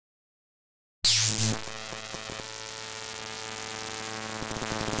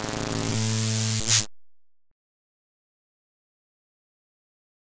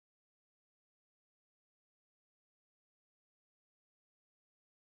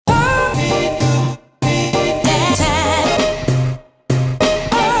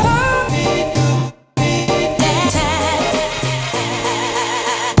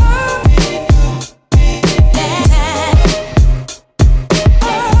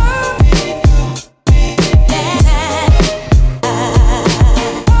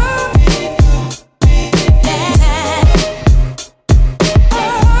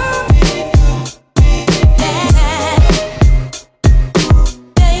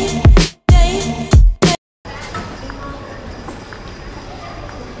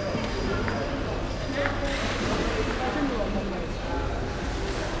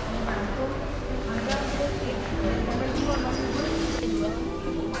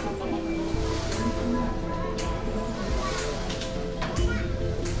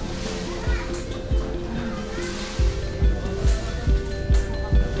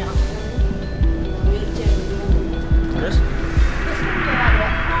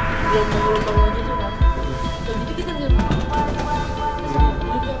gelombang gitu kan. Jadi kita nggak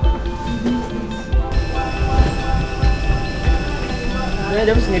ya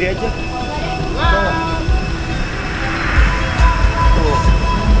jam sendiri aja.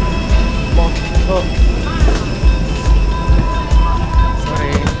 Tuh.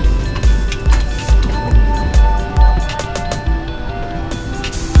 Sorry.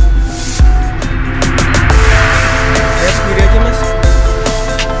 Saya sendiri aja mas.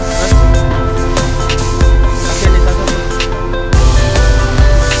 Kasihan di sana.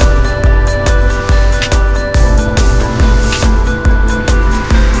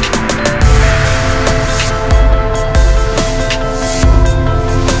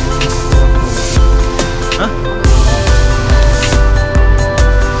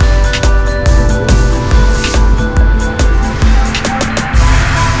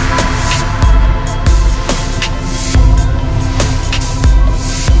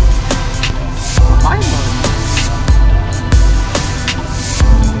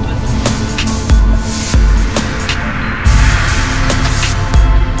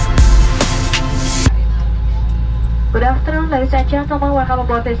 Good afternoon, ladies and gentlemen. Welcome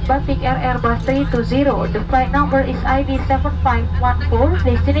aboard this Batik Air Airbus 320. The flight number is ID 7514,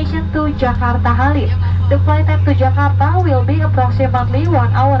 destination to Jakarta Halim. The flight time to Jakarta will be approximately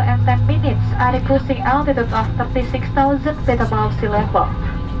 1 hour and 10 minutes at a cruising altitude of 36,000 feet above sea level.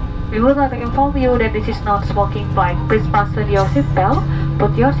 We would like to inform you that this is non-smoking flight. Please fasten your seatbelt,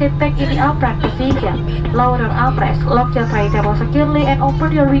 put your seat back in the upright position, lower your armrest, lock your tray table securely, and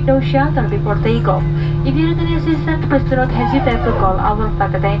open your window shutter before takeoff. If you need any assistance, please do not hesitate to call our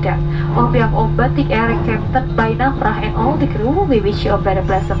flight attendant. On behalf of Batik Air, Captain by Nafrah and all the crew, we wish you a very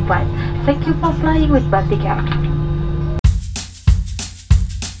pleasant flight. Thank you for flying with Batik Air.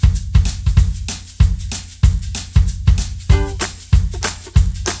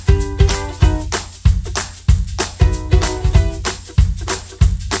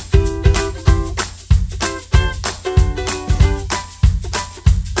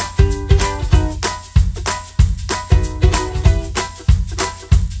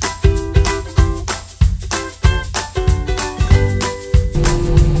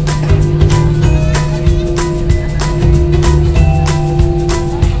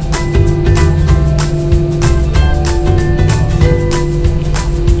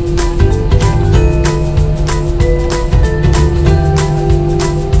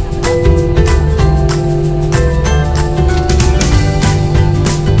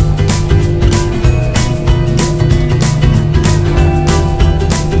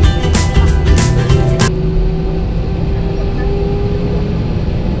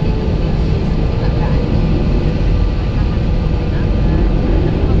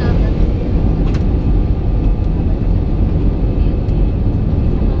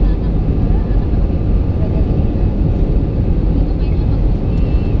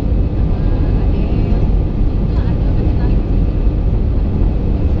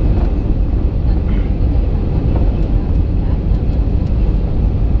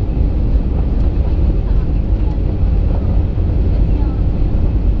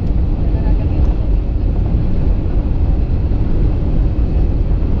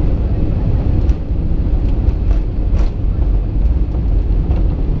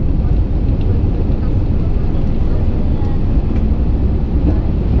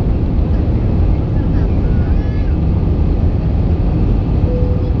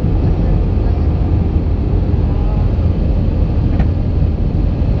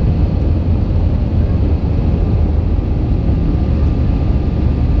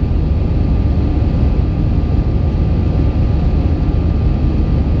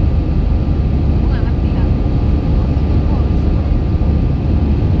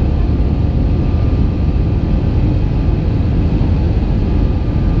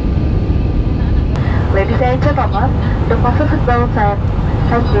 Ladies and gentlemen, the fasten seatbelt sign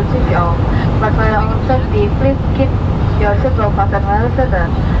has been switched off. But for your own safety, please keep your seatbelt fastened while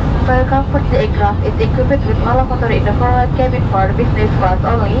seated. For your comfort, the aircraft is equipped with lavatory in the forward cabin for business class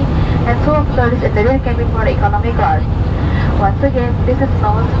only, and two lavatories in the rear cabin for economy class. Once again, this is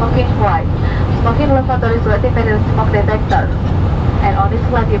non-smoking flight. Smoking lavatories will activate the smoke detector. And on this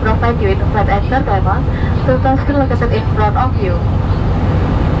flight, we provide you with flight entertainment, two touchscreen located in front of you.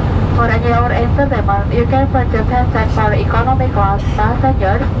 For any hour entertainment, you can purchase handset for economy class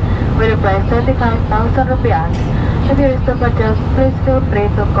passengers with a price 25,000 rupiah. If you wish to purchase, please feel free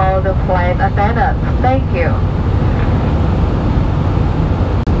to call the flight attendant. Thank you.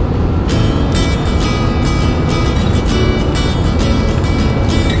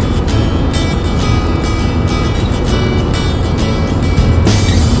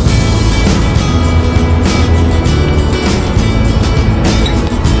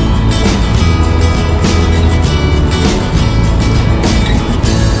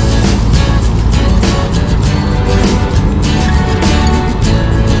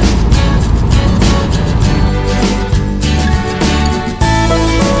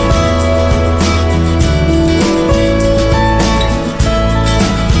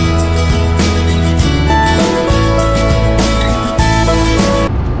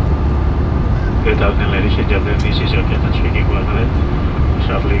 afternoon, ladies and gentlemen. This is your captain speaking 100.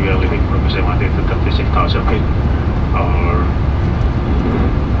 Shortly we are leaving from Batik to 36,000 feet or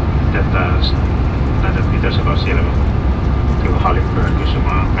that's 900 meters above sea level to Halim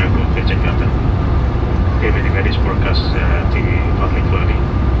Kusuma Airport in Jakarta. The evening is forecast to be partly cloudy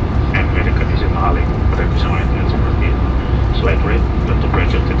and weather condition Halim Kusuma itu seperti slight rain dan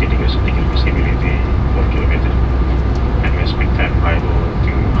temperature 30 degrees centigrade, visibility 4 km. And we expect time arrival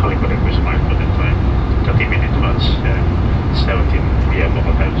to Halim Kusuma Airport at 30 minutes once 17 p.m.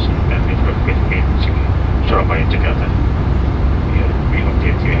 local times, and it will be to Surabaya, Jakarta. We hope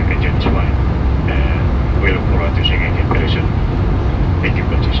that you have enjoyed this flight, and we look forward to seeing you again very soon. Thank you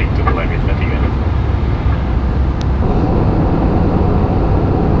for choosing to fly with Batik.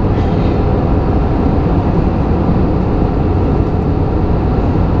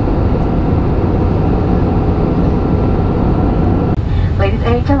 Ladies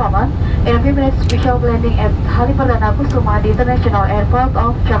and gentlemen, in a few minutes we shall be landing at Halim Perdana Kusuma International Airport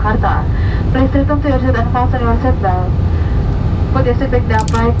of Jakarta. Please return to your seat and fasten your seatbelt. Put your seat back in the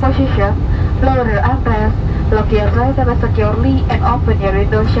upright position, lower your armrest, lock your right hand securely, and open your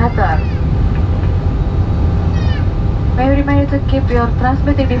window shutter. May we remind you to keep your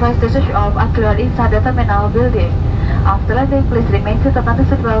transmitting device switched off until you are inside the terminal building. After landing, please remain seated until the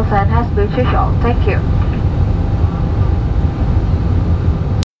seatbelt sign has been switched off. Thank you.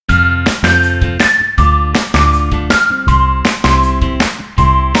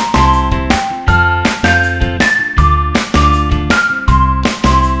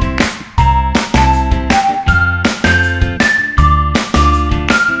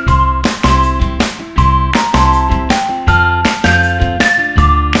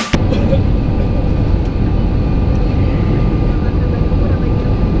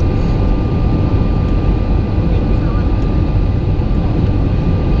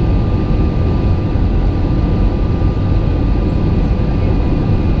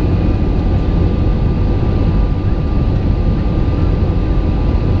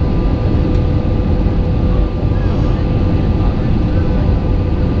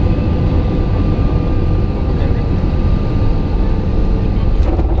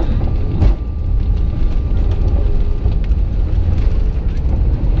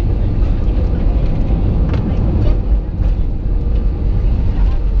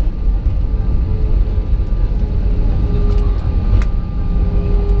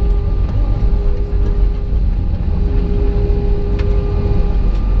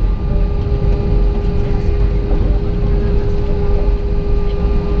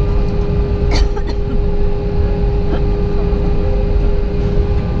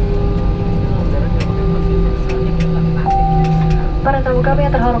 Kami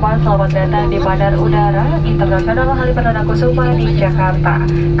yang terhormat, selamat datang di Bandar Udara Internasional Halim Perdana Kusuma di Jakarta.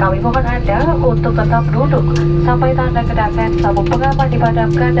 Kami mohon Anda untuk tetap duduk sampai tanda kedatangan sabuk pengaman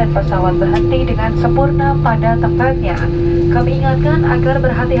dipadamkan dan pesawat berhenti dengan sempurna pada tempatnya. Kami ingatkan agar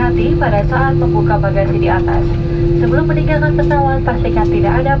berhati-hati pada saat membuka bagasi di atas. Sebelum meninggalkan pesawat, pastikan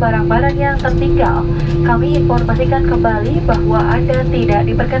tidak ada barang-barang yang tertinggal. Kami informasikan kembali bahwa Anda tidak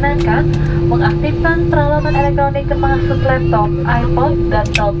diperkenankan mengaktifkan peralatan elektronik termasuk laptop, iPod, dan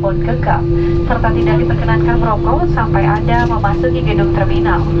telepon genggam, serta tidak diperkenankan merokok sampai Anda memasuki gedung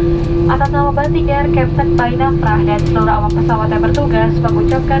terminal. Atas nama Batik Air, Kapten Bainafrah dan seluruh awak pesawat yang bertugas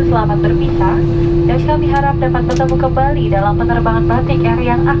mengucapkan selamat berpisah, dan kami harap dapat bertemu kembali dalam penerbangan Batik Air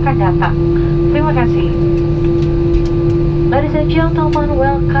yang akan datang. Terima kasih. Ladies and gentlemen,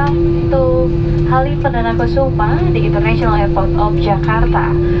 welcome to Halim Perdana Kusuma, the International Airport of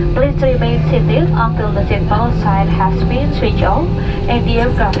Jakarta. Please remain seated until the seatbelt sign has been switched off and the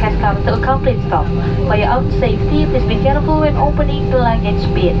aircraft has come to a complete stop. For your own safety, please be careful when opening the luggage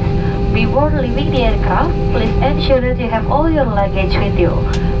bin. Before leaving the aircraft, please ensure that you have all your luggage with you.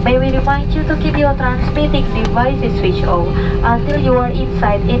 May we remind you to keep your transmitting devices switched off until you are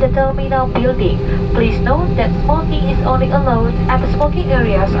inside in the terminal building. Please note that smoking is only allowed at the smoking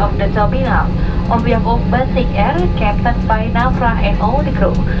areas of the terminal. On behalf of Batik Air, Captain Bainafrah and all the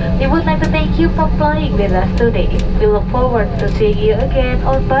crew, we would like to thank you for flying with us today. We look forward to seeing you again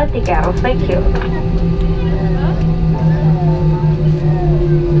on Batik Air. Thank you.